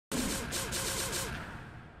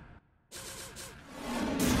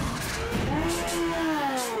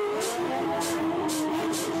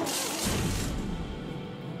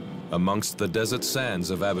Amongst the desert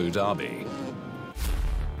sands of Abu Dhabi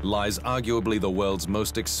lies arguably the world's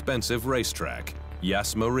most expensive racetrack,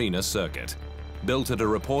 Yas Marina Circuit, built at a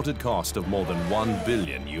reported cost of more than $1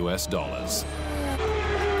 billion.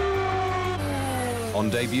 On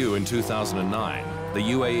debut in 2009, the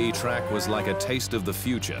UAE track was like a taste of the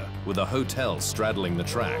future, with a hotel straddling the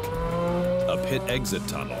track, a pit exit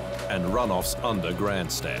tunnel, and runoffs under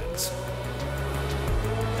grandstands.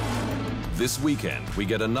 This weekend, we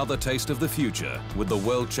get another taste of the future, with the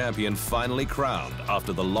world champion finally crowned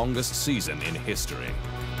after the longest season in history.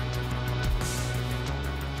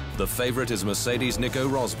 The favorite is Mercedes' Nico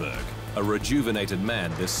Rosberg, a rejuvenated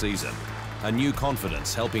man this season, a new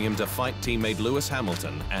confidence helping him to fight teammate Lewis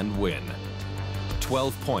Hamilton and win.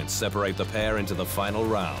 12 points separate the pair into the final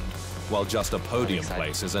round, while just a podium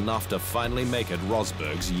place is enough to finally make it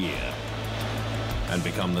Rosberg's year and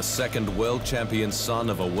become the second world champion son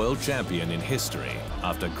of a world champion in history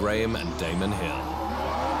after Graham and Damon Hill.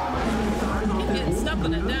 He's getting stuck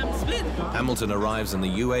on that damn spin. Hamilton arrives in the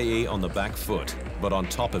UAE on the back foot, but on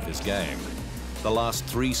top of his game. The last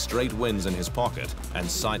 3 straight wins in his pocket and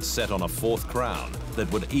sights set on a 4th crown that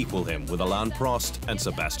would equal him with Alain Prost and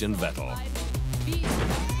Sebastian Vettel.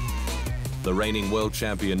 The reigning world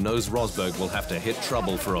champion knows Rosberg will have to hit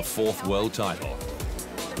trouble for a 4th world title.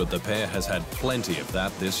 But the pair has had plenty of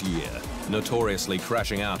that this year, notoriously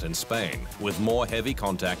crashing out in Spain, with more heavy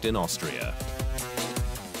contact in Austria.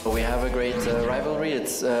 We have a great rivalry.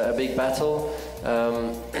 It's a big battle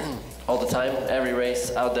all the time. Every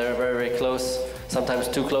race out there, very, very close. Sometimes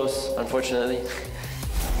too close, unfortunately.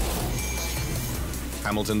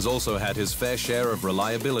 Hamilton's also had his fair share of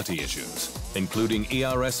reliability issues, including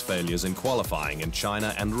ERS failures in qualifying in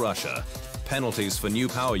China and Russia, penalties for new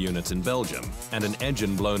power units in Belgium, and an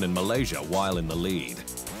engine blown in Malaysia while in the lead.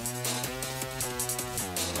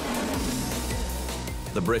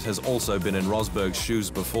 The Brit has also been in Rosberg's shoes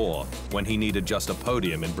before, when he needed just a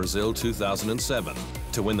podium in Brazil 2007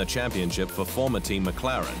 to win the championship for former team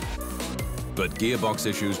McLaren. But gearbox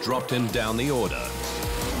issues dropped him down the order,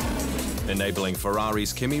 enabling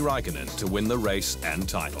Ferrari's Kimi Räikkönen to win the race and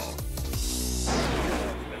title.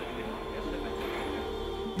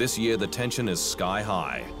 This year, the tension is sky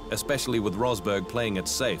high, especially with Rosberg playing it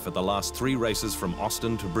safe at the last 3 races from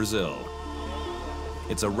Austin to Brazil.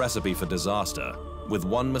 It's a recipe for disaster, with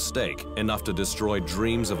one mistake enough to destroy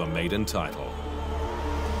dreams of a maiden title.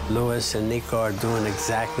 Lewis and Nico are doing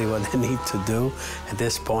exactly what they need to do at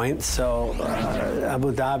this point. So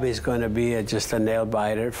Abu Dhabi is going to be just a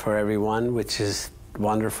nail-biter for everyone, which is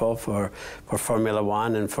wonderful for Formula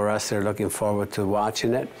One, and for us, they're looking forward to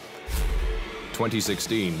watching it.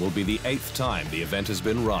 2016 will be the 8th time the event has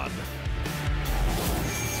been run.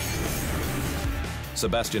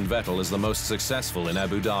 Sebastian Vettel is the most successful in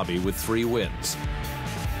Abu Dhabi with 3 wins.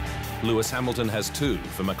 Lewis Hamilton has 2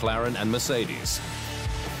 for McLaren and Mercedes.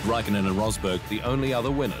 Räikkönen and Rosberg the only other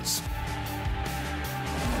winners.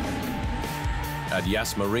 At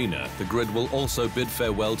Yas Marina, the grid will also bid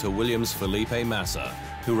farewell to Williams' Felipe Massa,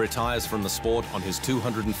 who retires from the sport on his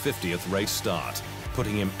 250th race start,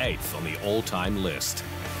 putting him 8th on the all-time list.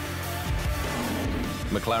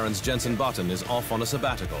 McLaren's Jenson Button is off on a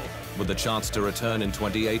sabbatical, with the chance to return in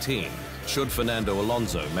 2018, should Fernando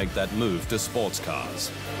Alonso make that move to sports cars.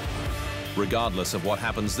 Regardless of what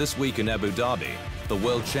happens this week in Abu Dhabi, the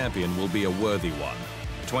world champion will be a worthy one.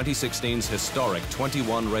 2016's historic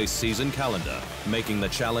 21-race season calendar, making the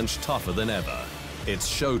challenge tougher than ever. It's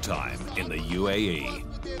showtime in the UAE.